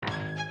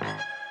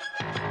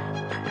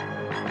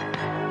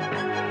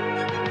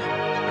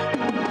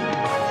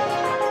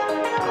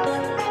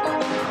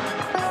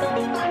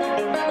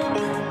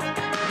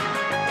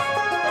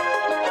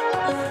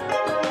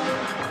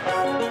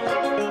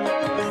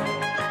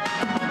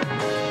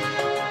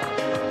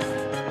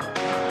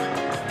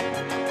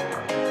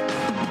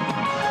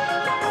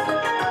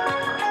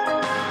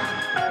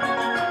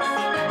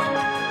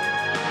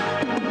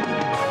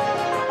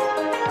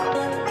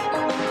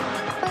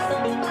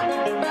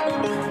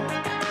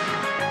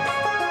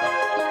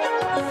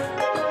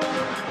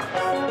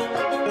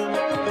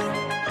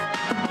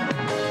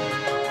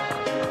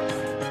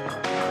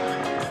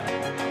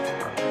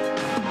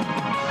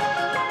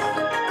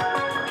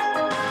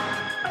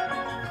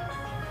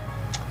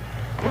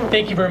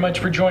Thank you very much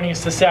for joining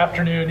us this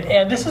afternoon.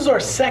 And this is our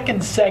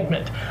second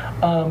segment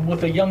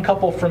with a young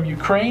couple from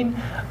Ukraine.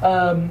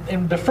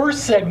 In the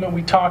first segment,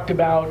 we talked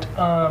about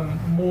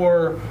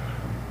more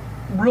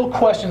real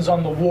questions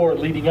on the war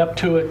leading up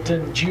to it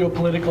and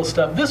geopolitical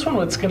stuff. This one,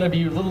 it's going to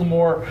be a little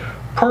more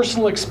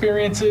personal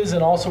experiences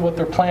and also what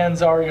their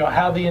plans are,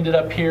 how they ended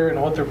up here and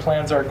what their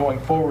plans are going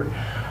forward.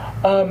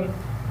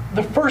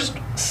 The first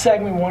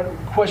segment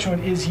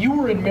question is, you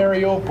were in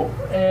Mariupol,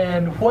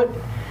 and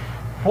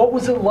what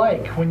was it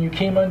like when you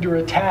came under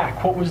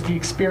attack? What was the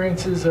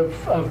experiences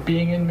of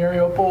being in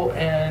Mariupol,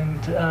 and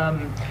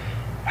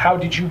how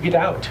did you get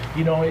out,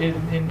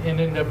 and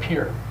end up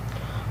here?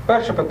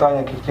 Перше питання,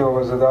 яке хотів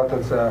вас задати,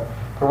 це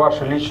про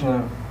ваше лічне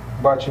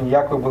бачення,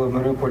 як ви були в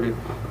Маріуполі,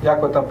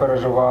 як ви там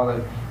переживали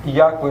і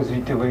як ви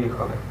звідти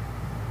виїхали.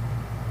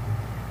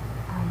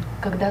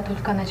 Когда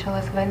только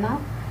началась война,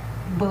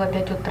 было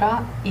 5 утра,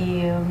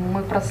 и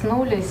мы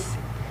проснулись,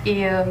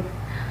 и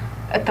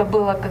это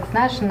было, как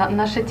знаешь,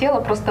 наше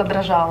тело просто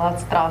дрожало от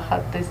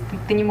страха. То есть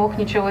ты не мог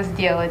ничего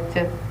сделать.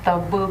 Это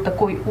был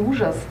такой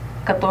ужас,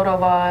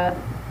 которого,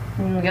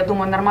 я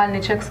думаю,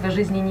 нормальный человек в своей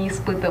жизни не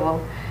испытывал.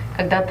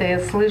 Когда ты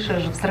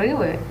слышишь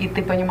взрывы, и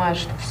ты понимаешь,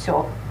 что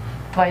все,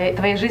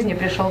 твоей жизни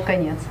пришел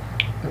конец.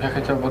 Я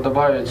хотел бы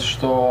добавить,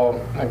 что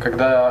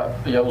когда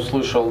я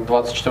услышал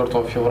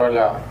 24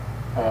 февраля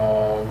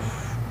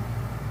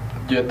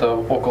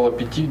где-то около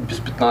 5, без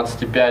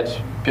 15:05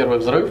 первый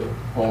взрыв,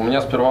 у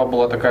меня сперва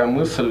была такая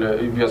мысль,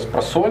 без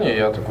просонья,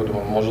 я такой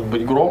думаю, может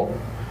быть гром.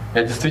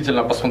 Я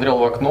действительно посмотрел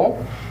в окно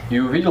и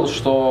увидел,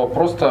 что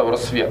просто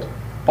рассвет.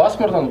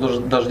 Пасмурно,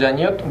 дождя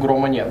нет,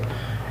 грома нет.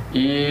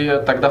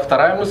 И тогда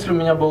вторая мысль у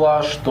меня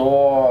была,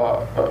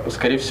 что,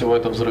 скорее всего,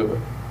 это взрывы.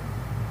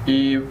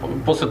 И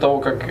после того,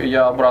 как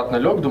я обратно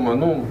лег,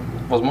 думаю,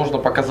 возможно,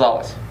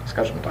 показалось,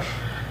 скажем так.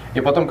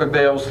 И потом,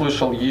 когда я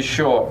услышал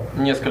еще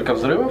несколько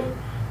взрывов,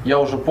 я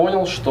уже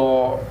понял,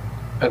 что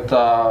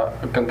это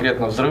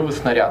конкретно взрывы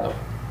снарядов.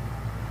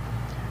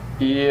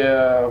 И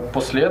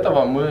после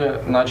этого мы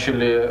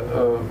начали,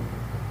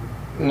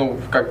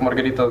 как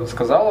Маргарита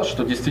сказала,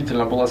 что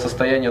действительно было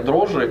состояние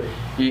дрожи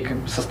и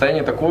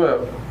состояние такое,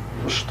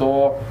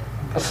 что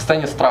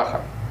состояние страха.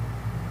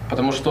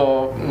 Потому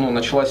что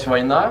началась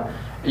война,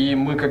 и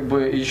мы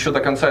еще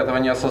до конца этого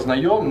не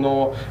осознаем,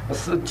 но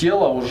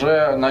тело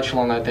уже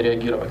начало на это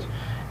реагировать.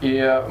 И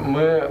я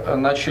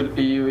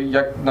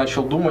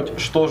начал думать,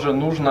 что же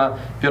нужно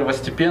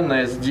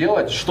первостепенное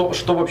сделать,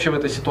 что вообще в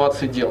этой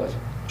ситуации делать,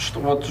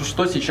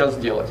 что сейчас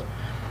делать.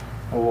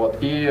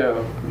 И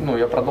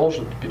я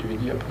продолжу,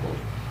 переведи, я продолжу.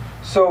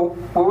 So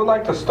we would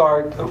like to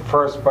start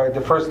first by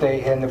the first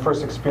day and the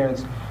first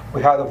experience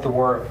we had of the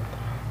war.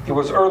 It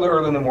was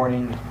early in the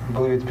morning, I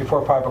believe it's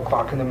before 5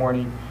 o'clock in the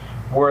morning,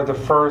 where the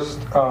first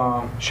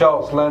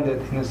shells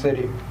landed in the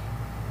city.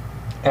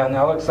 And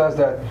Alex says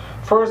that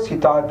first he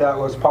thought that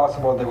was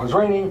possible that it was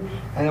raining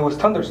and it was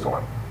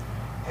thunderstorm.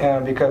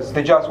 And because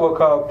they just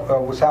woke up,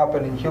 was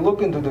happening, he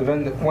looked into the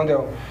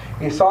window,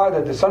 he saw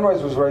that the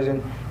sunrise was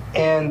rising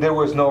and there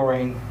was no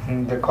rain,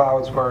 and the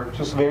clouds were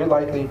just very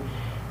lightly.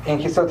 And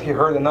he said he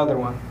heard another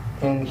one,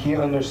 and he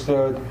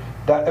understood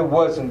that it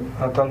wasn't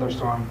a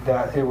thunderstorm,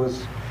 that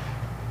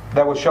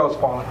was shells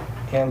falling.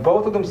 And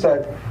both of them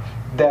said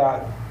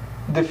that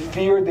the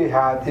fear they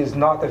had is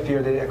not the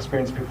fear they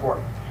experienced before.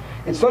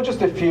 It's not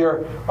just a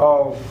fear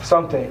of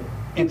something.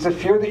 It's a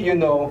fear that you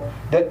know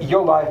that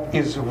your life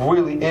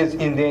really is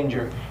in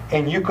danger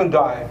and you can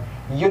die.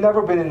 You've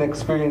never been in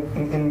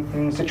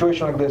a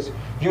situation like this.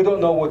 You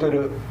don't know what to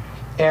do.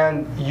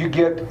 And you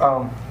get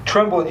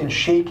trembling and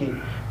shaky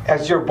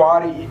as your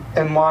body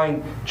and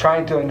mind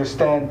trying to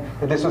understand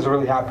that this was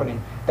really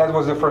happening. That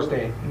was the first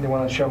day. They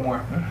want to share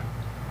more.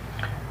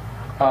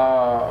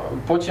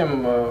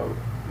 Потім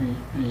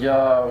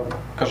я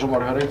кажу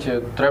Маргариті,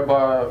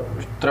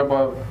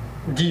 треба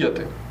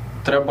діяти.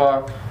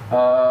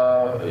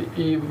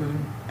 І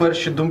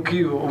перші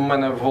думки у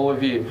мене в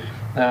голові,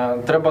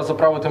 треба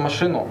заправити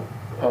машину,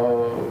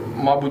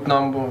 мабуть,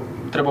 нам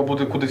треба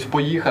буде кудись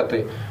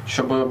поїхати,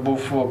 щоб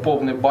був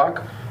повний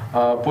бак.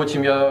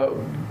 Потім я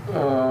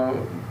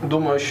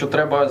думаю, що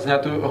треба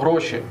зняти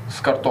гроші з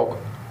карток.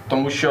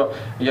 Тому що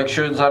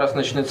якщо зараз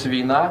почнеться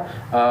війна,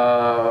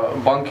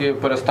 банки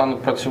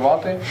перестануть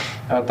працювати,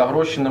 та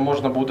гроші не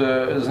можна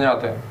буде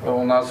зняти.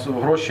 У нас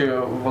гроші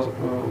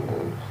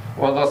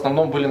в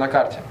основном были на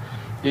карте.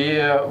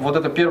 И вот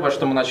это первое,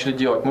 что мы начали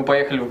делать. Мы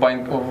поехали в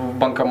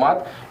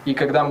банкомат, и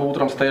когда мы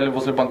утром стояли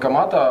возле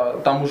банкомата,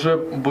 там уже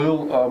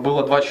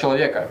было 2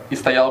 человека, и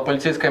стояла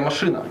полицейская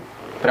машина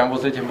прямо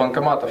возле этих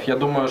банкоматов. Я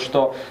думаю,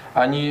 что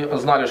они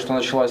знали, что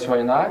началась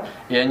война,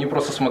 и они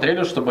просто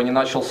смотрели, чтобы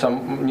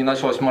не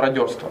началось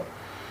мародерство.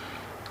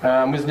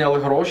 Ми зняли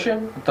гроші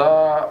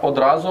та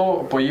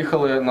одразу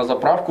поїхали на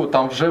заправку,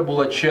 там вже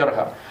була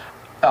черга.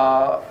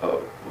 А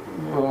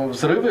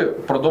взриви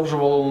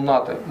продовжували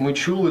лунати. Ми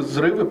чули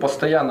взриви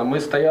постійно. Ми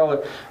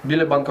стояли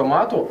біля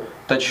банкомату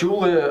та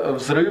чули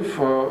взрив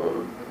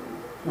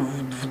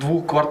в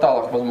 2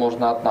 кварталах, можливо,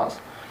 від нас.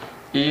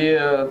 І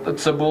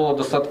це було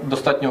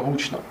достатньо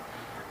гучно.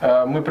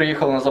 Ми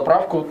приїхали на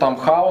заправку, там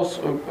хаос,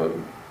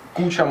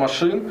 куча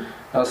машин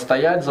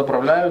стоять,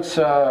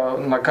 заправляються,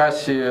 на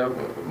касі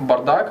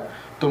бардак,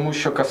 тому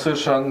що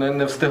касирша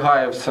не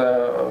встигає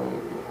все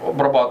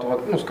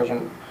обрабатувати, ну скажімо,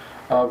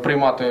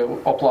 приймати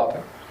оплати.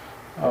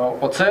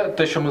 Оце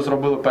те, що ми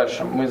зробили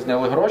першим. Ми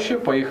зняли гроші,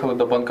 поїхали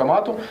до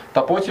банкомату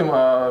та потім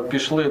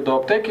пішли до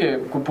аптеки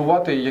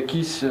купувати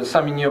якісь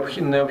самі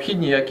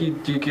необхідні, які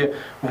тільки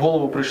в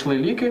голову прийшли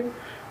ліки,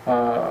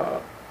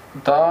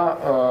 та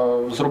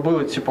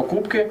зробили ці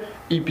покупки.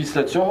 І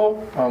після цього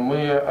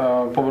ми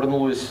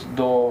повернулись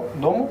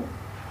додому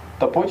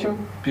та потім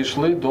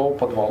пішли до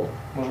підвалу.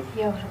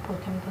 Я вже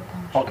потім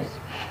додам. Окей.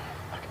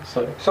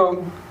 Sorry. So,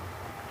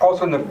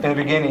 also in the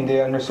beginning,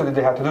 they understood that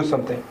they had to do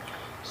something.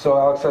 So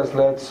Alex says,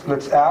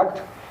 let's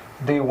act.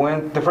 They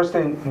went. The first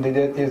thing they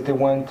did is they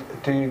went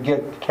to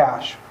get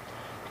cash,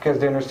 because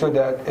they understood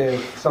that if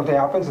something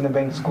happens and the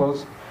bank's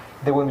closed,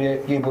 they wouldn't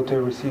be able to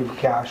receive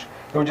cash.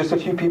 There were just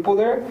a few people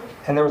there,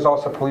 and there was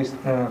also a police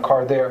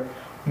car there,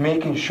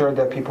 making sure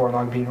that people are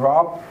not being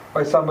robbed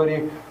by somebody.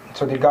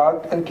 So they got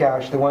the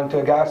cash. They went to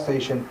a gas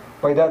station.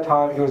 By that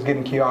time, it was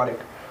getting chaotic.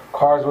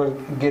 Cars were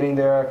getting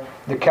there.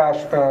 The cash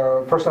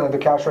person at the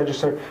cash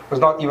register was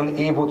not even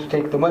able to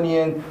take the money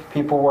in.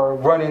 People were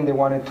running. They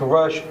wanted to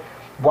rush.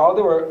 While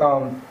they were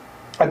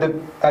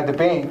at the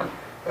bank,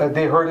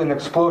 they heard an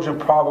explosion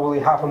probably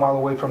half a mile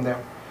away from them.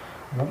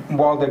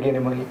 While they're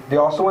getting money, they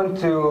also went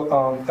to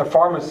a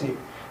pharmacy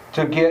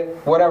to get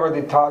whatever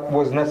they thought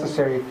was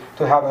necessary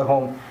to have at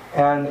home,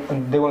 and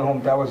they went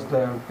home. That was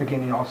the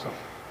beginning also.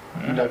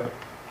 Дякую.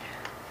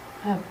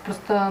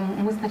 Просто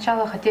мы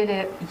сначала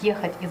хотели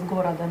ехать из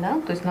города, да,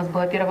 то есть у нас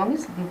была первая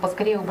мысль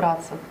поскорее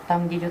убраться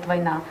там, где идет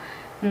война,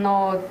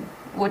 но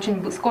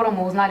очень скоро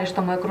мы узнали,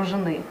 что мы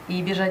окружены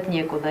и бежать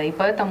некуда, и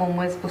поэтому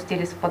мы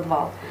спустились в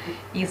подвал.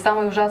 И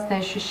самые ужасные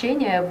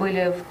ощущения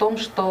были в том,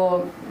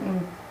 что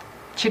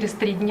через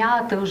 3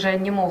 дня ты уже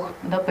не мог,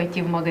 да,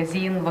 пойти в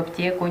магазин, в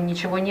аптеку,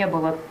 ничего не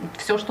было.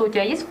 Все, что у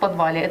тебя есть в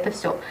подвале, это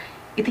все.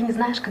 И ты не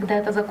знаешь, когда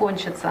это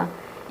закончится.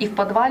 И в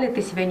подвале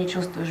ты себя не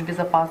чувствуешь в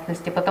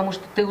безопасности, потому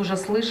что ты уже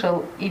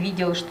слышал и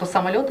видел, что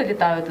самолеты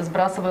летают и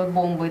сбрасывают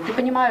бомбы. И ты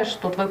понимаешь,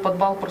 что твой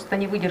подвал просто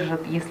не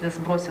выдержит, если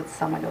сбросят с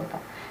самолета.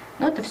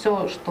 Но это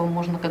все, что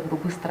можно как бы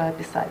быстро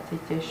описать,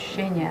 эти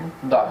ощущения.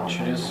 Да, по-моему.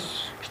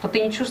 через... Что ты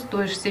не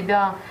чувствуешь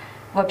себя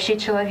вообще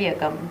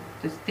человеком.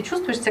 То есть ты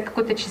чувствуешь себя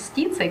какой-то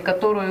частицей,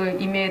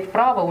 которую имеет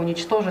право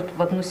уничтожить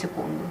в 1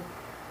 секунду.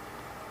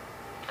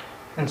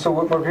 And so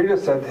what Margarita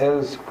said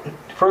is,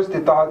 first they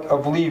thought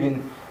of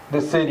leaving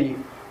the city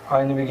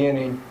in the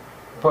beginning,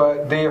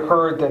 but they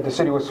heard that the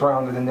city was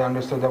surrounded and they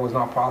understood that was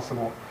not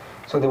possible.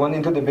 So they went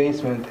into the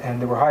basement and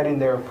they were hiding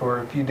there for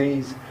a few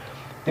days.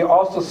 They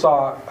also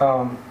saw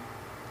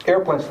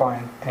airplanes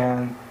flying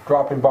and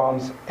dropping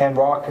bombs and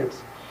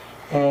rockets.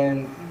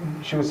 And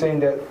she was saying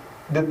that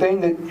the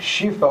thing that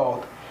she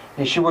felt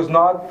is she was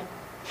not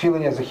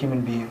feeling as a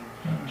human being.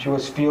 She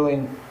was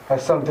feeling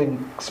as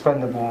something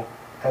expendable,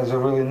 as a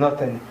really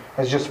nothing,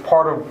 as just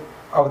part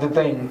of the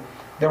thing.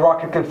 The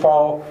rocket can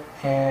fall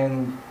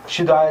and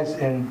she dies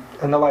and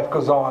the life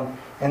goes on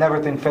and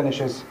everything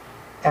finishes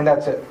and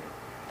that's it.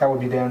 That would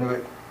be the end of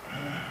it.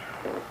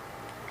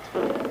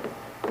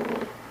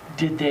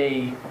 Did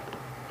they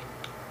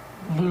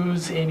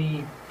lose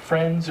any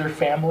friends or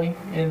family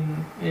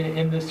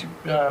in this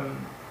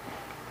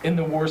in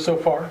the war so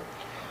far?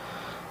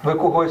 Ви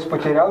когось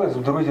потеряли з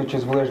друзів чи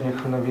з ближніх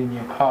на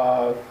війні?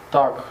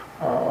 Так,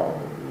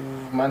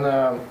 в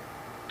мене,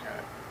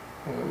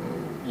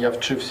 я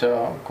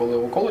вчився коли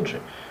у коледжі,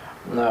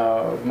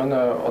 в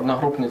мене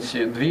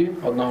дві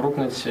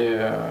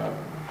одногрупниці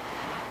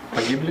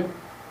погиблі.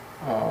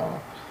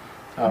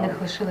 У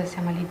них лишилися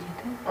малі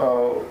діти.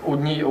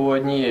 У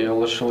однієї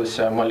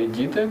лишилися малі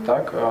діти,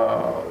 так,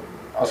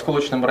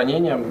 осколочным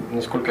ранением,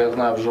 насколько я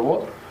знаю, в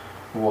живот.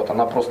 Вот,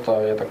 она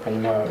просто, я так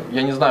понимаю,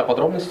 я не знаю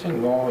подробностей,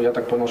 но я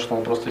так понял, что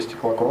она просто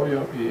истекла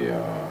кровью и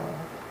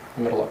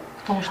умерла.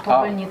 Потому что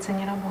больницы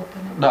не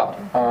работали. Да,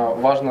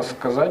 важно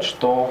сказать,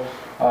 что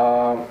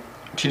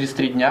через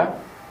 3 дня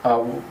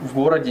в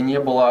городе не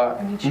было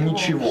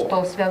ничего.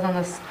 Что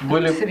связано с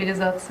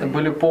цивилизацией.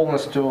 Были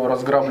полностью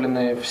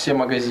разграблены все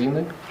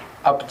магазины,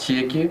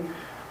 аптеки,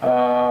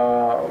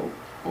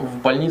 в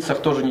больницах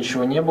тоже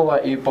ничего не было,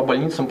 и по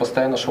больницам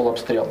постоянно шел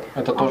обстрел.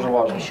 Это тоже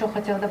важно. Еще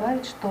хотела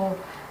добавить, что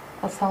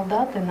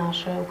солдаты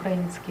наши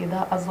украинские,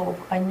 да, Азов,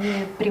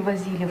 они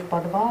привозили в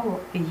подвал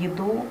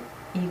еду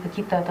и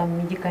какие-то там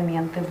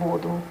медикаменты,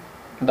 воду.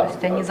 Да. То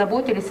есть они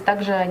заботились,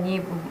 также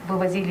они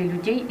вывозили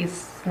людей из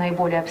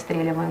наиболее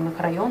обстреливаемых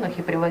районов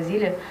и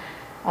привозили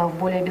в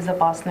более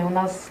безопасные. У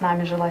нас с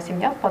нами жила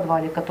семья в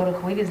подвале,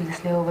 которых вывезли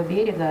с левого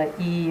берега,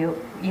 и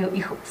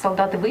их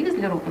солдаты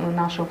вывезли,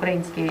 наши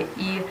украинские,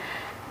 и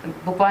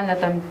буквально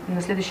там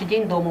на следующий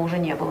день дома уже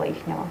не было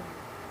ихнего.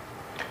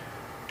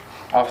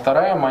 А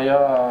вторая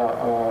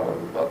моя,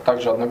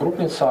 также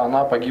одногруппница,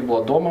 она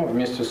погибла дома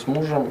вместе с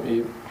мужем,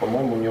 и,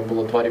 по-моему, у нее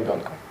было 2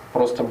 ребенка.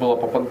 Просто было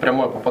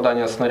прямое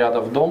попадание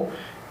снаряда в дом,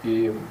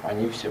 и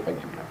они все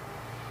погибли.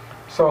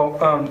 So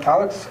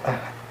Alex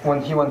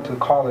when he went to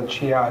college,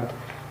 he had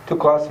two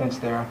classmates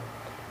there,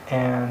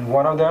 and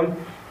one of them,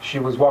 she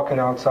was walking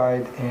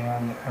outside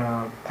and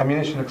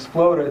ammunition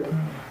exploded.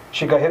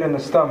 She got hit in the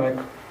stomach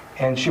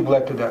and she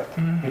bled to death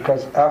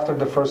because after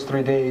the first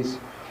 3 days,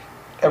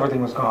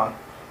 everything was gone.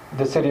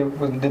 The city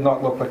did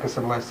not look like a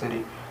civilized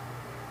city.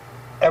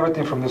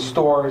 Everything from the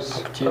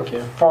stores,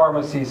 Аптеки.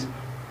 pharmacies,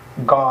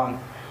 gone.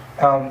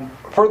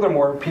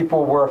 Furthermore,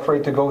 people were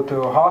afraid to go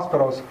to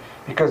hospitals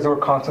because they were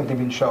constantly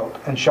being shot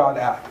and shot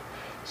at.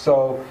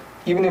 So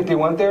even if they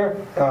went there,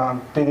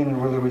 they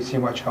didn't really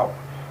receive much help.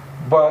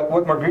 But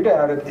what Margarita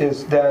added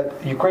is that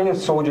Ukrainian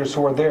soldiers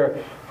who were there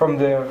from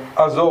the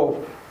Azov,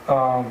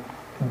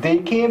 they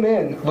came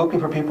in looking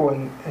for people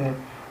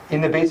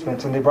in the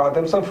basements, and they brought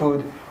them some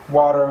food,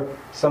 water,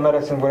 some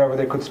medicine, whatever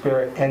they could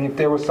spare. And if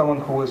there was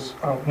someone who was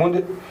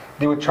wounded,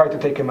 they would try to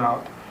take him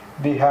out.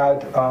 They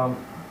had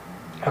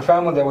a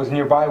family that was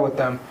nearby with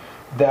them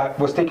that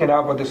was taken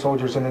out by the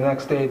soldiers, and the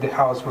next day the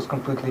house was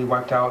completely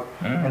wiped out,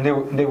 and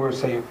they were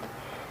saved.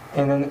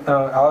 And then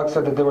Alex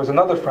said that there was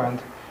another friend,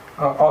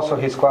 also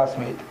his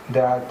classmate,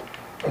 that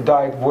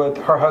died with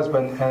her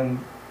husband and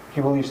he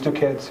believes 2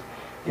 kids.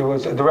 It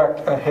was a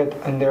direct hit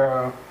in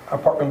their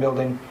apartment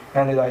building,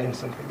 and they died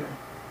instantly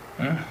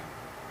there.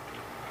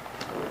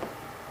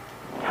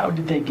 How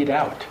did they get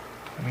out?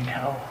 I mean,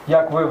 how?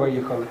 Як ви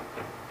виїхали?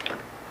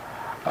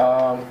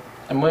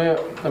 Ми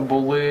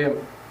були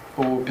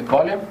у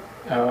підвалі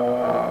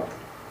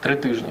 3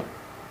 тижні.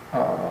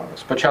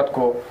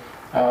 Спочатку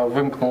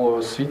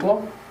вимкнуло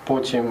світло,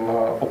 потім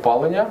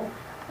опалення,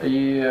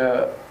 і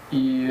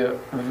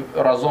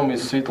разом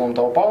із світлом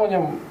та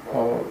опаленням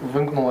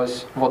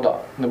вимкнулась вода.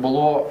 Не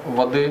було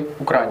води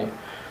у крані.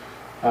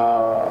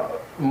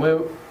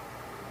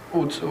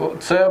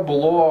 Це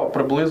було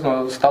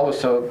приблизно,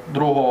 сталося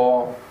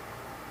 2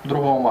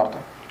 марта.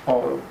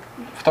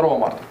 2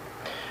 марта.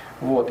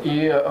 Вот.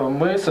 И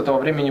мы с этого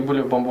времени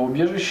были в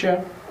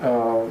бомбоубежище,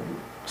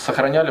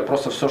 сохраняли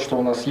просто все, что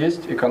у нас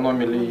есть,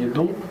 экономили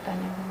еду.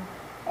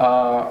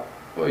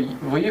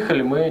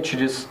 Выехали мы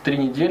через 3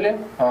 недели.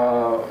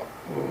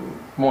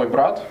 Мой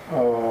брат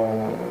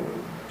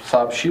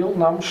сообщил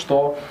нам,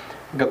 что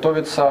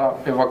готовится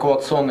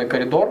эвакуационный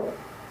коридор.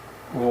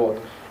 Вот.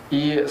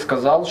 И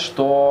сказал,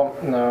 что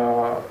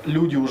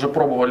люди уже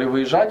пробовали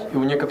выезжать, и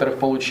у некоторых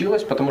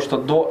получилось, потому что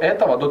до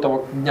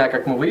того дня,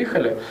 как мы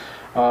выехали,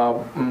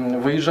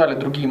 выезжали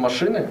другие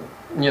машины,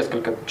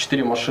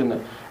 4 машины,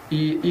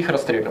 и их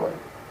расстреливали.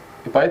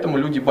 И поэтому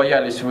люди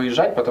боялись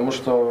выезжать, потому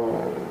что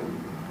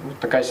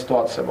такая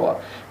ситуация была.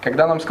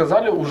 Когда нам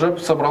сказали, уже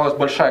собралась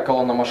большая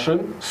колонна машин,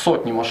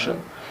 сотни машин.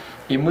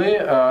 И мы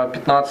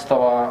 15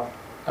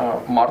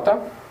 марта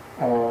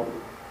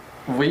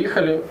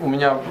выехали, у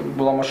меня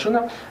была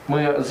машина,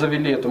 мы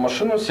завели эту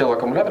машину, сел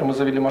аккумулятор, мы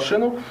завели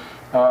машину,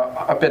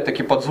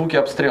 опять-таки под звуки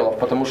обстрелов,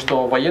 потому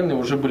что военные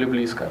уже были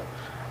близко.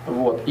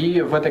 Вот.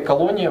 И в этой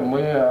колонне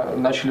мы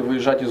начали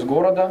выезжать из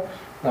города,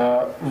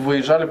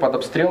 выезжали под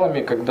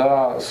обстрелами,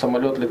 когда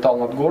самолет летал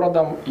над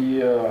городом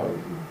и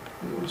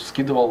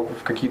скидывал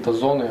в какие-то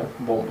зоны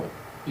бомбы.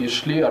 И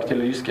шли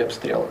артиллерийские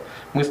обстрелы.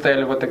 Мы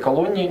стояли в этой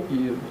колонне,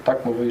 и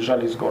так мы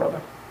выезжали из города.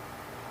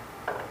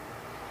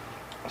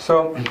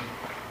 So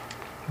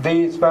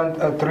they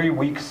spent 3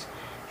 weeks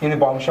in a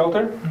bomb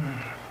shelter,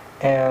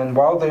 and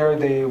while there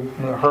they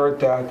heard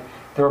that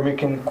they were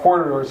making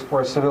corridors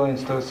for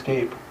civilians to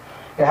escape.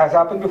 It has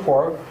happened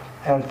before,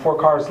 and 4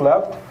 cars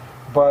left,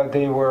 but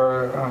they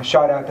were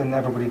shot at and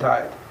everybody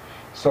died.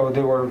 So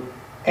they were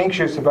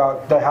anxious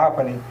about that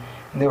happening.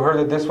 And they heard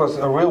that this was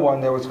a real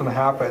one that was going to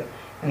happen.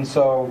 And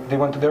so they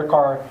went to their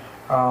car,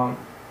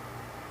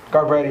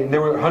 got ready, and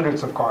there were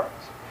hundreds of cars.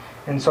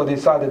 And so they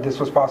decided this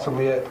was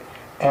possibly it.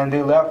 And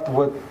they left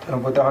with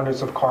the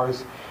hundreds of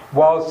cars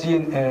while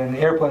seeing an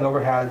airplane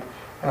overhead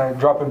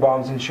dropping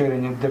bombs and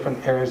shooting in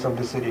different areas of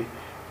the city.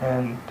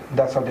 And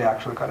that's how they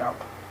actually got out.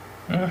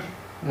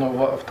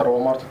 Ну, 2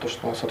 марта то,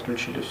 что нас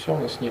отключили, все, у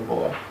нас не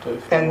было.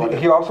 And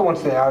he also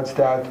wants to add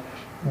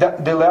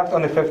that they left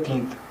on the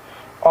 15th.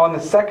 On the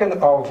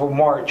 2nd of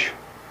March,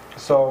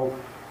 so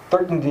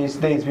 13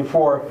 days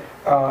before,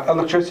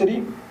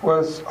 electricity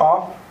was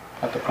off,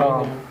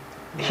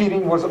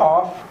 heating was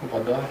off,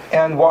 вода.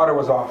 and water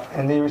was off,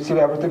 and they received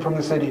everything from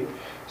the city.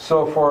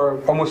 So for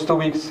almost 2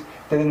 weeks,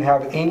 they didn't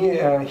have any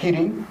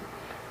heating,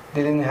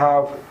 they didn't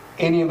have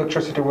any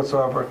electricity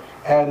whatsoever,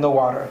 and no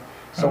water.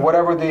 So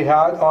whatever they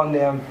had on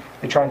them,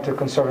 they're trying to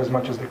conserve as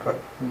much as they could.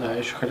 Да,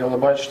 еще хотел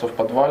добавить, что в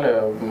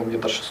подвале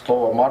где-то 6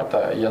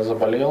 марта я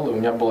заболел, и у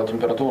меня была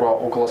температура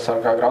около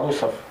 40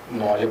 градусов,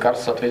 но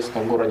лекарств,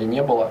 соответственно, в городе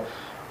не было.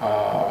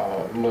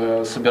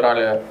 Мы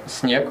собирали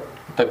снег,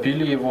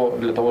 топили его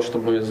для того,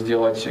 чтобы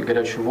сделать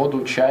горячую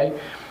воду, чай.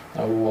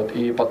 Вот.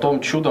 И потом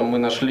чудом мы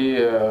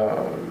нашли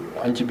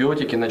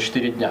антибиотики на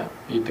 4 дня.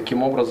 И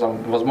таким образом,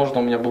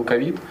 возможно, у меня был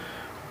ковид,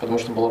 потому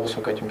что была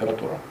высокая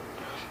температура.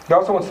 He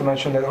also wants to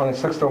mention that on the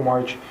 6th of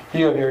March,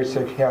 he got very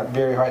sick. He had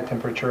very high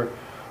temperature,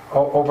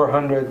 over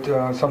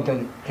 100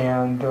 something,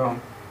 and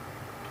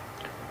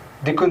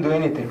they couldn't do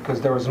anything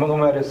because there was no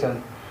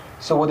medicine.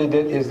 So what they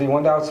did is they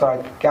went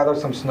outside, gathered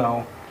some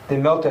snow, they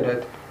melted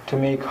it to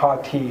make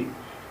hot tea.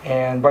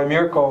 And by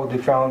miracle, they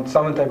found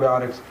some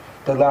antibiotics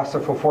that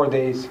lasted for 4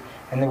 days,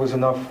 and it was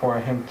enough for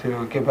him to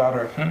get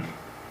better.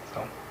 So,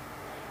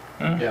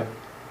 Yeah.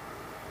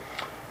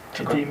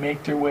 Did they make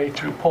their way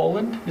through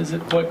Poland? Is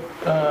it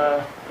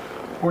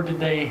where did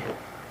they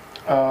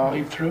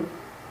leave through?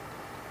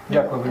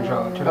 як ви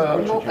виїжджали? Через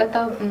Польщу? Ну, чи-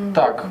 это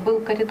Так. был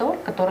коридор,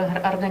 который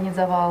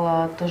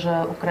организовала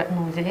тоже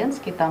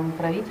Зеленский, там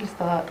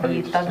правительство, и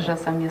Правительство. также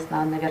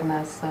совместно,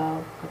 наверное, с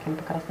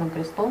каким-то Красным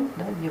Крестом,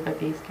 да,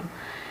 европейским.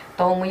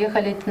 То мы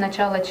ехали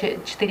сначала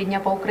 4 дня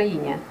по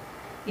Украине,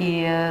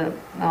 и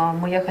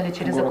мы ехали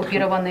через Город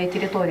оккупированные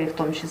территории в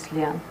том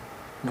числе.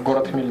 В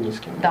город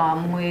Хмельницкий. Да,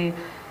 мы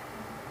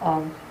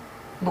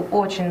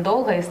очень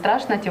долго и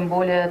страшно, тем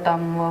более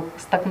там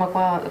с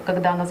Токмака,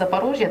 когда на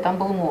Запорожье, там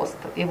был мост.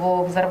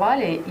 Его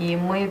взорвали, и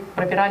мы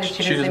пробирались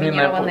через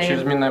заминированные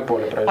через минное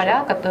поле проезжали.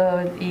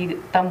 поля, и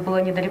там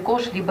было недалеко,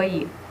 шли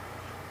бои.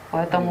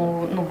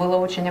 Поэтому было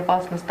очень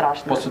опасно,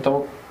 страшно. После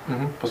того,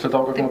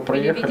 как Ты мы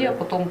переведи, проехали. а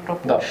потом про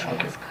Да, Польшу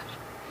окей. расскажешь.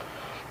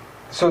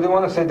 So they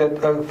want to say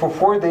that for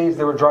 4 days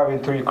they were driving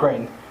through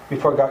Ukraine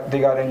before they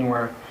got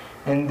anywhere.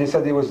 And they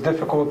said it was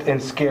difficult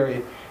and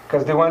scary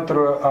because they went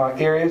through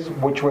areas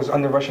which was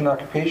under Russian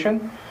occupation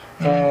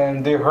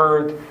and they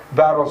heard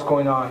battles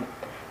going on.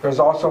 There's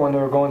also when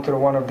they were going through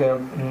one of the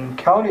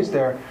counties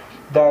there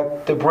that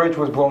the bridge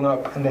was blown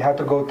up and they had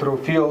to go through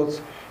fields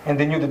and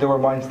they knew that there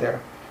were mines there.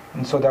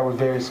 And so that was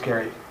very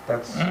scary.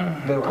 That's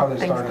how they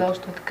Ты не сказал, started.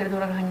 что этот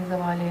коридор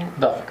организовали?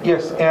 Да.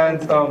 Yes, and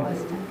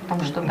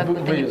Потому что так бы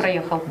ты не выезд.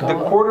 проехал.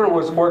 the corridor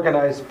was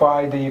organized by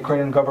the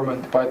Ukrainian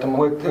government. Поэтому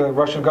with the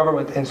Russian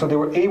government, and so they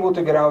were able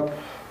to get out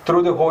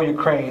through the whole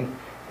Ukraine,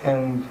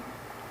 and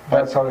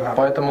that's how it happened.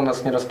 Поэтому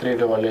нас не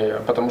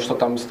расстреливали, потому что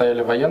там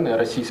стояли военные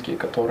российские,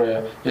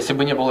 которые, если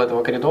бы не было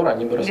этого коридора,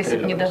 они бы Если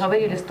бы не расстреливались.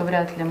 договорились, то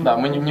вряд ли. Да,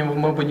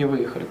 мы бы не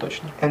выехали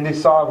точно. And they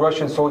saw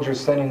Russian soldiers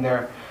standing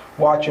there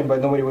watching, but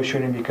nobody was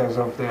shooting because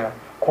of the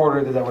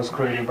corridor that was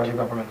created by the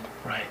government.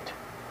 Right.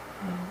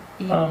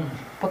 И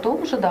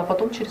потом уже, да,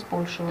 потом через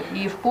Польшу.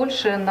 И в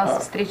Польше нас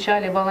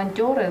встречали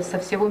волонтеры со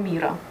всего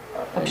мира.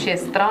 Вообще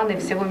страны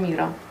всего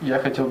мира. Я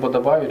хотел бы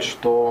добавить,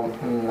 что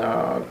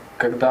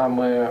когда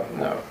мы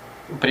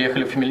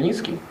приехали в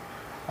Хмельницкий,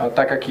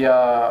 так как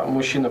я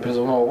мужчина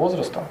призывного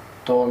возраста,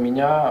 то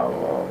меня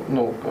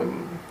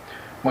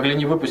могли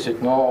не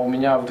выпустить, но у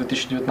меня в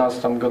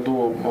 2019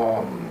 году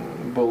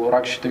был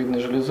рак щитовидной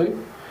железы.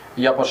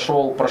 Я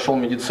прошел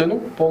медицину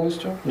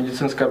полностью,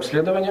 медицинское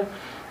обследование,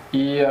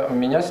 и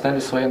меня сняли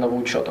с военного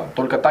учета.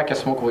 Только так я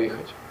смог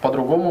выехать.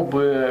 По-другому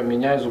бы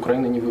меня из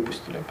Украины не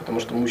выпустили, потому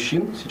что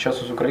мужчин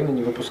сейчас из Украины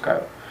не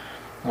выпускают.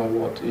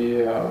 Вот.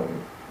 И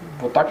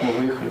вот так мы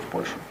выехали в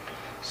Польшу.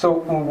 So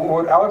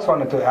what Alex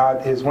wanted to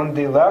add is when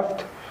they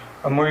left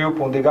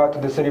Mariupol, they got to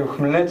the city of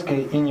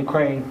Khmelnytsky in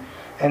Ukraine,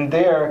 and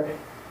there,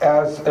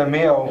 as a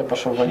male, Я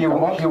пошел в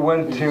военкомат. he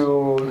went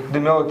to the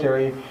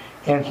military,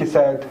 and he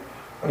said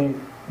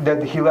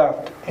that he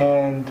left,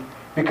 and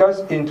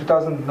because in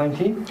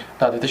 2019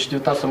 Да, в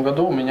 2019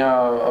 году у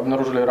меня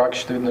обнаружили рак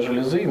щитовидной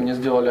железы, и мне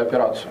сделали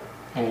операцию.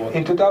 Вот.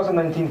 in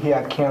 2019 he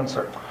had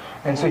cancer,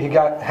 and so he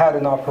had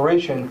an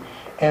operation,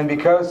 and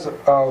because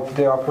of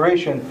the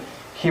operation,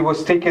 he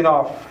was taken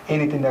off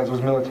anything that was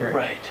military.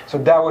 Right. So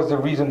that was the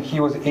reason he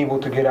was able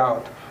to get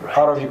out Right.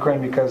 of Ukraine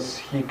because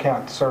he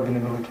can't serve in the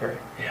military.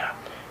 Yeah.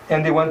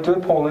 And they went to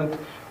Poland,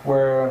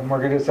 where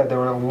Margarita said there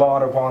were a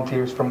lot of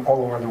volunteers from all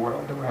over the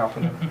world that were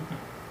helping them.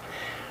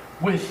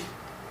 With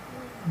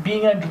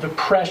being under the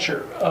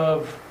pressure of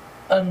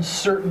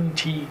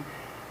uncertainty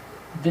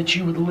that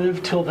you would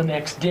live till the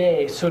next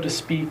day, so to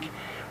speak,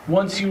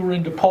 once you were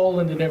into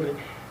Poland and everything,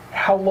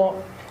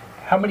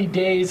 how many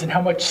days and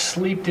how much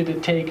sleep did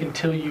it take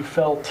until you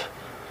felt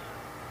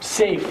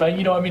safe?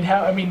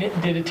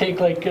 Did it take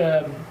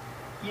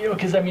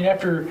because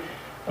after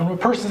when a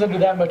person's under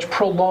that much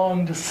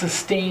prolonged,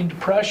 sustained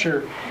pressure,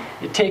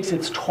 it takes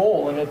its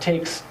toll and it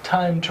takes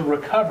time to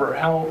recover.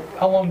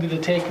 How long did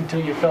it take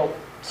until you felt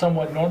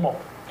somewhat normal?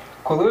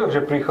 Коли ви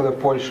вже приїхали в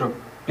Польщу,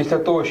 після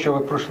того, що ви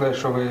пройшли,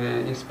 що ви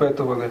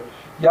іспитували,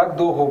 як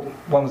довго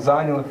вам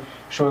зайняло,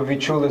 що ви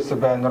відчули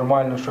себе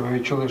нормально, що ви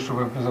відчули, що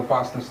ви в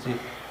безпечності,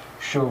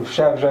 що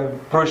все вже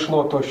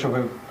пройшло те, що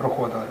ви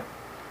проходили?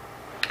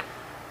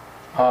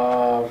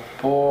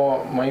 По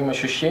моим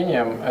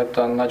ощущениям,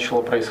 это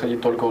начало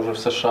происходить только уже в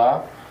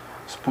США.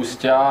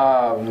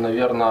 Спустя,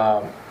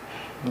 наверное,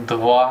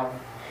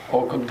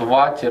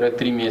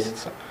 2-3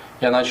 месяца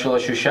я начал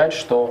ощущать,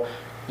 что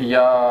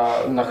я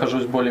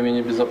нахожусь в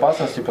более-менее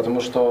безопасности,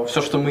 потому что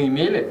все, что мы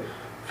имели,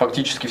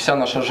 фактически вся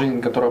наша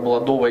жизнь, которая была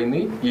до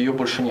войны, ее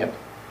больше нет.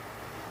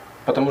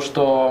 Потому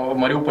что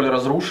Мариуполь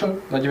разрушен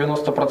на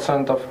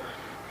 90%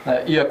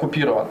 и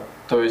оккупирован.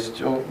 То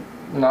есть у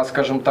нас,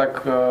 скажем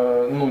так,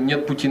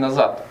 нет пути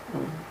назад.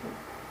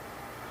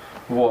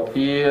 Вот.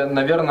 И,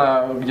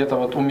 наверное,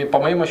 где-то по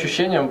моим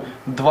ощущениям,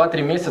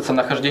 2-3 месяца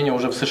нахождения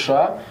уже в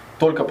США,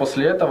 только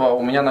после этого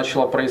у меня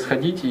начало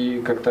происходить,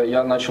 и как-то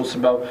я начал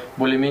себя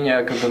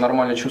более-менее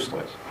нормально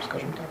чувствовать,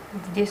 скажем так.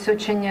 Здесь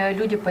очень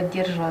люди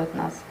поддерживают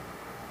нас.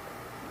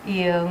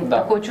 И Да.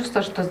 такое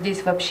чувство, что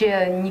здесь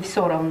вообще не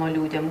все равно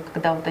людям,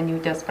 когда вот они у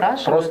тебя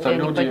спрашивают, Просто и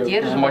они люди в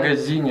поддерживают.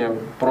 магазине,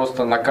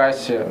 просто на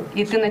кассе.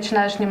 И ты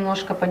начинаешь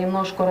немножко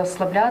понемножку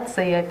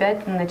расслабляться и опять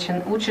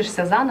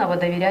учишься заново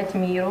доверять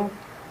миру,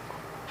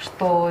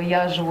 что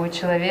я живой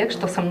человек,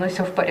 что со мной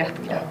все в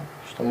порядке. Да,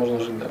 что можно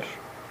жить дальше.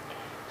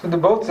 So they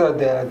both said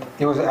that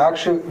it was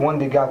actually when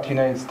they got to the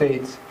United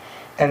States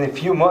and a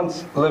few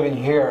months living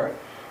here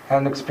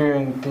and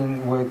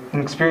experiencing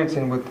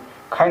with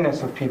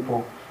kindness of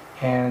people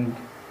and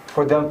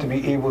for them to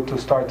be able to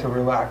start to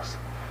relax.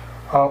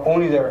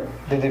 Only there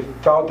that they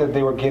felt that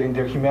they were getting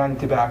their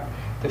humanity back.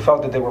 They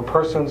felt that they were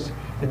persons,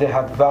 that they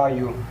had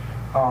value,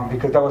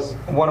 because that was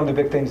one of the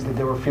big things that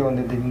they were feeling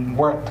that they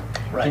weren't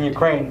Right. in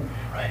Ukraine.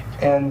 Right.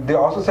 And they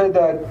also said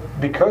that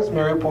because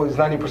Mariupol is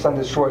 90%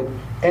 destroyed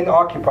and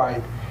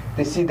occupied,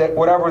 they see that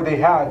whatever they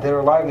had,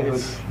 their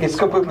livelihood, it's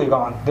completely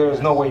gone. There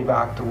is no way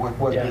back to what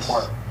was Yes.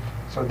 before.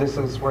 So this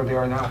is where they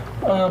are now.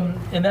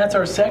 And that's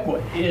our segue,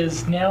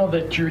 is now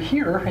that you're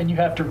here and you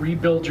have to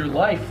rebuild your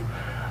life,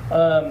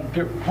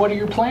 what are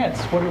your plans?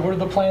 What are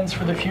the plans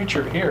for the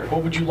future here?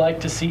 What would you like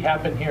to see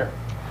happen here?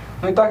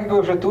 Ну і так як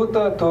ви вже тут,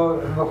 то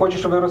хочу,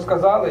 щоб ви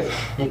розказали,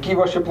 які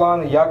ваші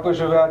плани, як ви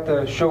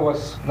живете, що у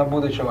вас на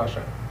будуче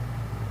ваше.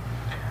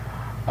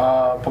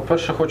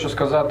 По-перше, хочу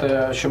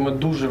сказати, що ми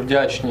дуже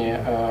вдячні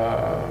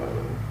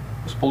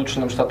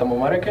Сполученим Штатам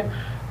Америки,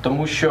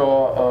 тому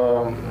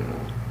що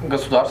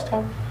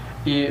государство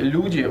и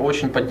люди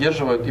очень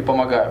поддерживают и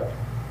помогают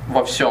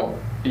во всем.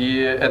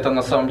 И это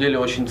на самом деле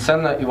очень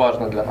ценно и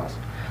важно для нас.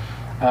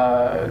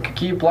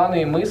 Какие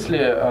планы и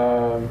мысли?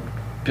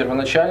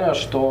 Первоначально,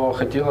 что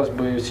хотелось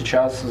бы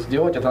сейчас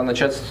сделать, это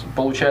начать,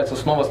 получается,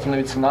 снова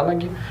становиться на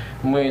ноги.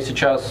 Мы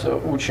сейчас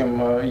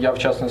учим, я в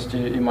частности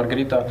и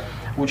Маргарита,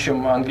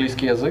 учим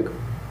английский язык,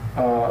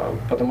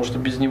 потому что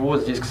без него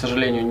здесь, к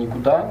сожалению,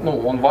 никуда.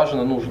 Ну, он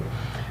важен и нужен.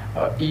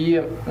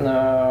 И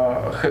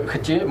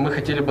мы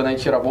хотели бы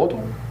найти работу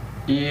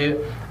и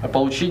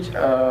получить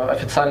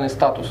официальный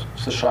статус в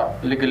США,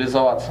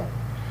 легализоваться.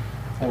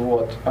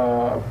 Вот.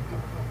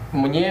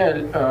 Мне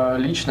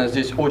лично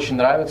здесь очень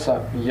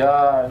нравится.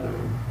 Я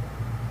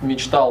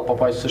мечтал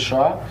попасть в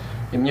США,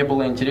 и мне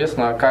было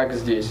интересно, как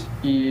здесь.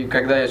 И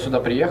когда я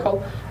сюда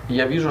приехал,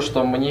 я вижу,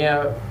 что мне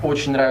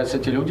очень нравятся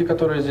эти люди,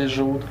 которые здесь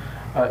живут,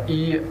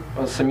 и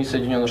сами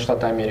Соединенные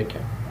Штаты Америки.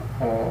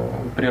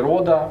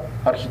 Природа,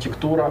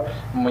 архитектура,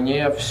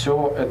 мне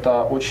все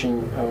это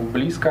очень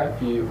близко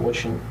и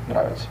очень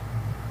нравится.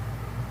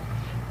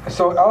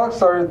 So Alex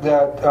started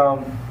that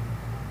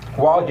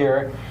while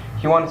here,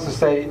 he wanted to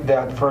say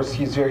that first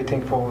he's very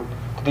thankful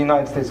to the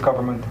United States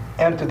government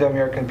and to the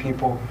American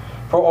people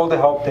for all the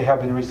help they have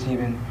been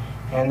receiving.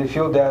 And they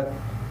feel that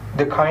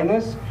the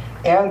kindness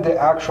and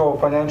the actual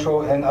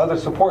financial and other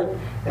support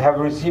they have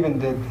been receiving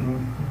that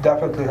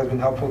definitely has been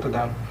helpful to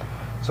them.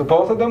 So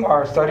both of them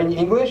are studying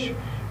English,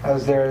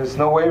 as there is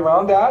no way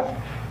around that,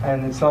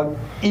 and it's not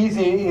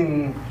easy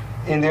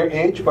in their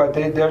age, but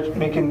they're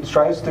making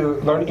strides to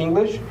learn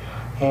English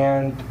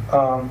and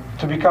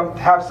to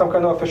have some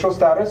kind of official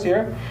status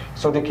here,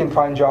 so they can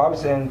find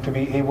jobs and to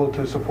be able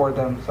to support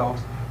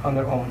themselves on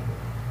their own.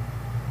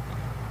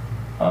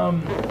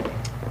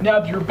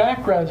 Now, your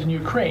background's in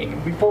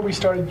Ukraine. Before we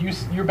started,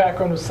 your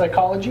background was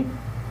psychology,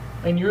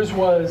 and yours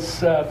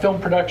was film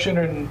production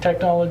and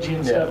technology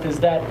and stuff.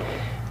 Yeah.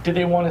 Do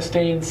they want to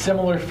stay in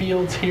similar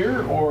fields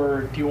here,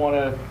 or do you want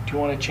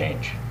to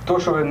change? То,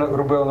 що ви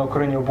робили на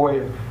Україні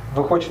обоє,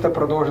 ви хочете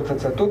продовжити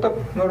це тут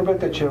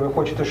робити, чи ви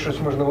хочете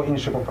щось, можливо,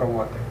 інше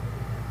попробувати?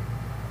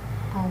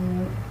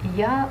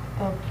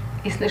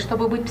 Если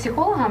чтобы быть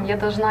психологом, я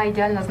должна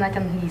идеально знать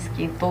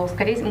английский, то,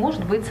 скорее,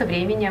 может быть, со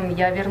временем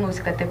я вернусь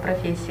к этой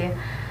профессии.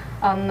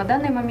 На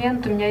данный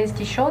момент у меня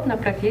есть еще одна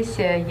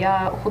профессия,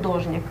 я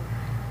художник.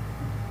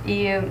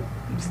 И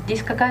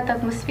здесь какая-то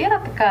атмосфера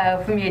такая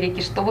в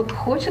Америке, что вот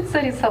хочется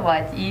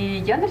рисовать.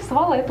 И я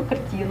нарисовала эту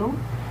картину.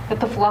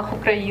 Это флаг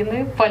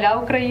Украины, поля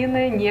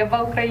Украины,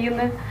 небо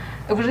Украины.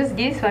 Уже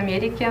здесь, в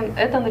Америке.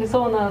 Это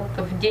нарисовано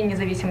в День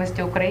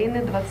независимости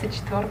Украины,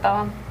 24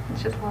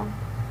 числа.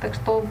 Так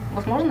что,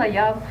 возможно,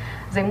 я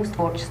займусь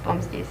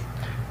творчеством здесь.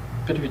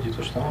 Переведи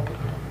то, что она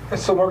подумала.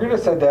 So Margarita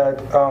said that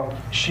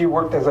she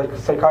worked as a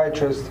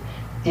psychiatrist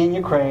in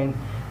Ukraine,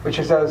 but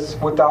she says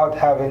without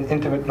having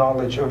intimate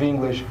knowledge of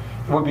English,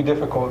 it would be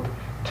difficult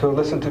to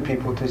listen to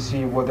people to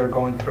see what they're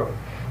going through.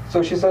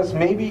 So she says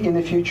maybe in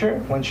the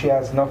future, when she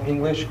has enough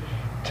English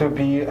to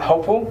be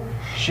helpful,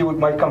 she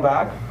might come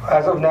back.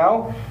 As of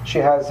now, she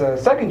has a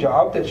second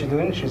job that she's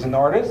doing. She's an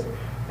artist,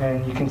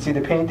 and you can see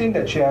the painting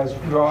that she has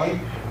drawn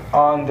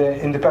on the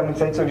independent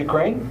states of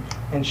Ukraine,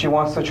 and she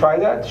wants to try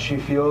that. She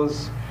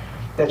feels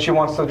that she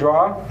wants to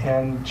draw,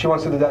 and she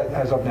wants to do that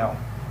as of now.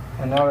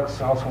 And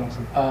Alex also wants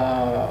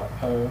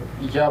to.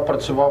 Я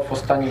працював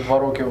останні 2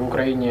 роки в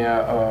Україні,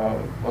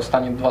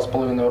 останні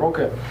 2,5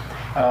 роки.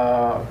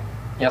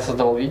 Я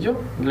создавал видео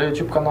для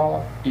YouTube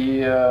канала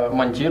и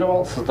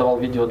монтировал, создавал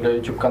видео для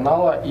YouTube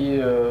канала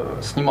и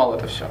снимал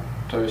это все.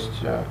 То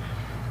есть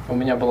У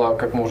меня была,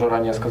 как мы уже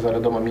ранее сказали,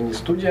 дома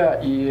мини-студия,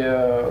 и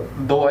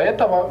до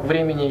этого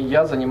времени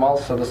я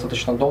занимался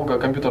достаточно долго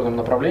компьютерным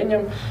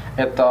направлением.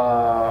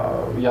 Это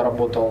я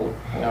работал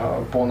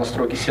по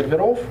настройке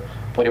серверов,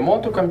 по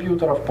ремонту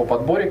компьютеров, по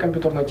подборе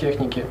компьютерной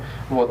техники.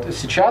 Вот.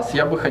 Сейчас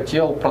я бы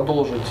хотел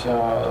продолжить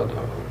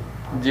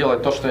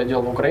делать то, что я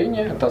делал в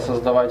Украине, это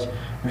создавать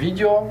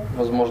видео,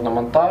 возможно,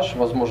 монтаж,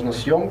 возможно,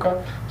 съемка,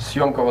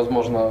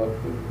 возможно,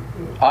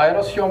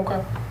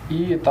 аэросъемка,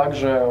 и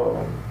также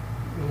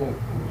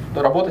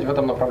работать в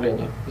этом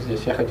направлении.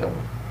 Здесь я хотел бы.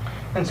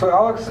 And so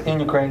Alex in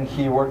Ukraine,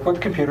 he worked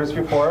with computers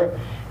before,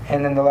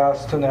 and in the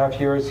last 2.5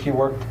 years he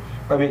worked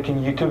by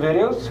making YouTube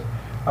videos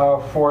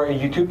for a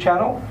YouTube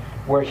channel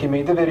where he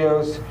made the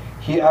videos,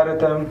 he edited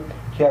them,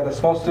 he had a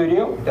small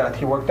studio that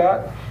he worked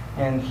at,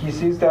 and he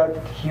sees that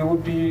he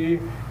would be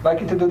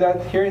liking to do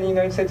that here in the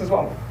United States as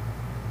well.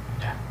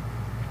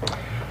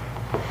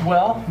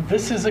 Well,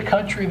 this is a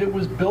country that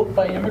was built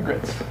by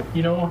immigrants.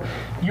 You know,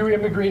 your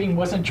immigrating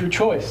wasn't your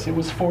choice; it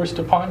was forced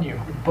upon you.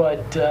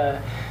 But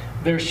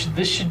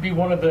this should be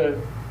one of the,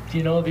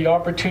 the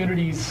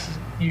opportunities.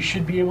 You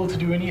should be able to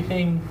do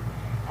anything.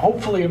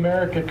 Hopefully,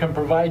 America can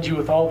provide you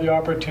with all the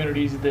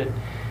opportunities that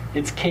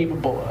it's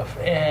capable of.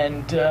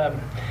 And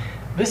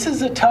this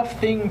is a tough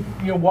thing.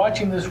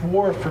 Watching this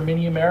war for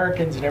many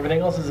Americans and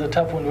everything else is a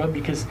tough one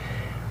because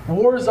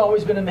war has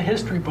always been in the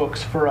history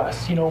books for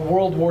us,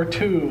 World War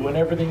II and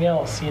everything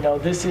else.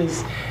 This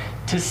is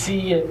to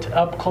see it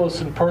up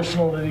close and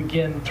personal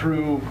again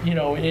through,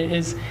 I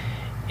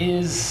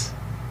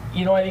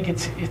think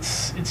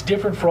it's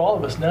different for all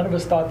of us. None of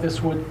us thought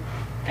this would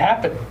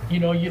happen.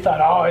 You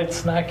thought, oh,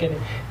 it's not going to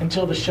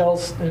until the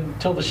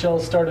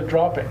shells started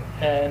dropping.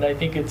 And I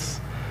think it's,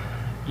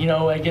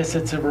 I guess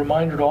it's a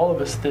reminder to all of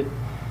us that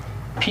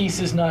peace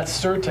is not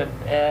certain,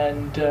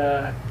 and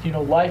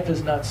life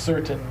is not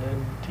certain,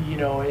 and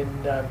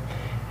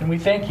and we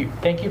thank you.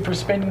 Thank you for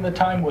spending the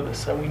time with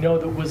us. We know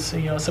that was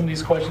some of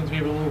these questions may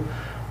be a little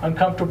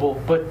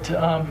uncomfortable, but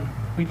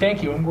we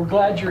thank you, and we're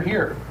glad you're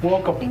here.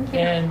 Welcome. Thank you.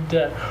 And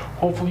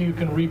hopefully you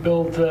can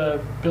rebuild a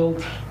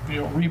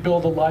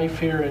life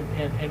here,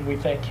 and we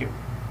thank you.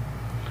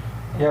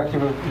 Я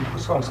хотів би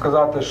вам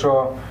сказати,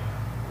 що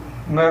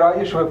ми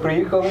раді, що ви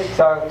приїхали.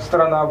 Ця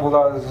страна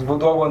була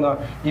збудована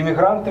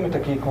іммігрантами,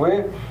 такі як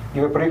ви, і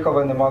ви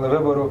приїхали, не мали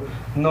вибору.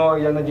 Но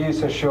я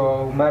сподіваюся,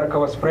 що Америка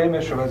вас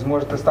прийме, що ви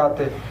зможете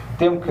стати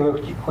тим, ким ви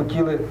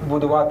хотіли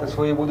будувати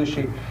своє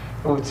будущее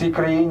в цій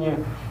країні.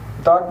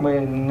 Так, ми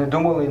не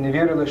думали і не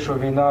вірили, що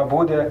війна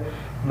буде.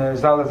 Ми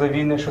знали за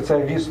війни, що це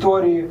в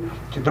історії,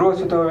 чи Друга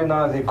світова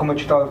війна, за яку ми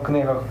читали в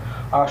книгах.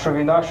 А що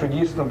війна, що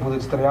дійсно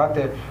будуть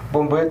стріляти,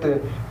 бомбити,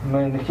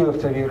 ми не хотіли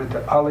в це вірити.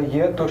 Але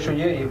є то, що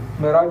є, і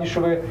ми раді,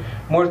 що ви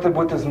можете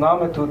бути з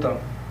нами тут. Thank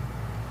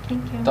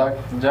you. Так,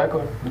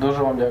 дякую,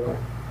 дуже вам дякую.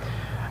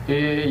 І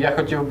я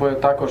хотів би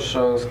також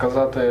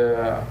сказати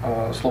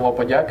слова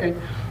подяки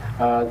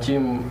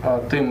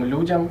тим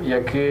людям,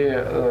 які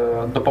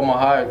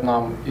допомагають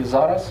нам і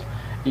зараз,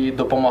 і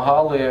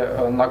допомагали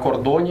на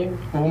кордоні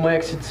в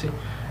Мексиці.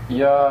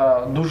 Я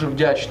дуже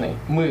вдячний,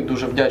 ми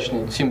дуже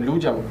вдячні цим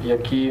людям,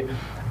 які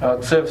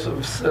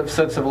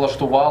все це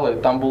влаштували.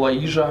 Там була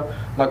їжа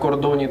на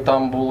кордоні,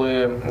 там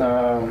були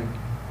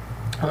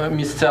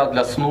місця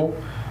для сну.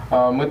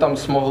 Мы там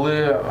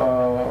смогли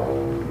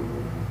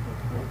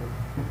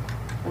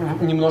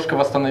немножко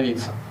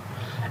восстановиться.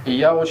 И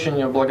я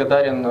очень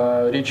благодарен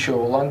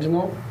Ричу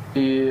Ландину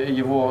и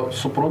его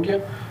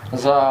супруге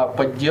за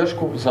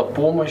поддержку, за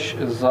помощь,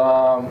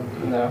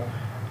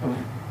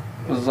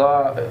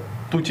 за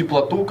ту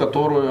теплоту,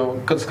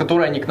 с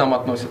которой они к нам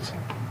относятся.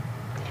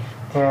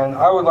 And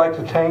I would like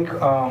to thank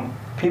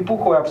people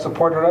who have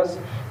supported us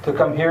to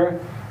come here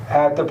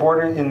at the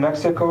border in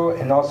Mexico,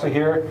 and also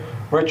here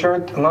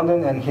Richard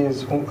London and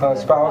his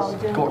spouse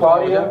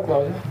Claudia,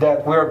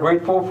 that we are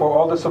grateful for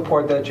all the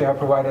support that you have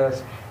provided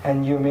us,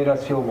 and you made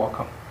us feel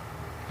welcome.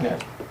 Yeah.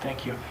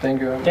 Thank you.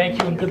 Thank you.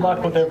 Thank you, and good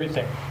luck with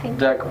everything.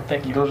 Дякую.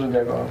 Thank you. Дуже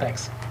дякую.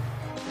 Thanks.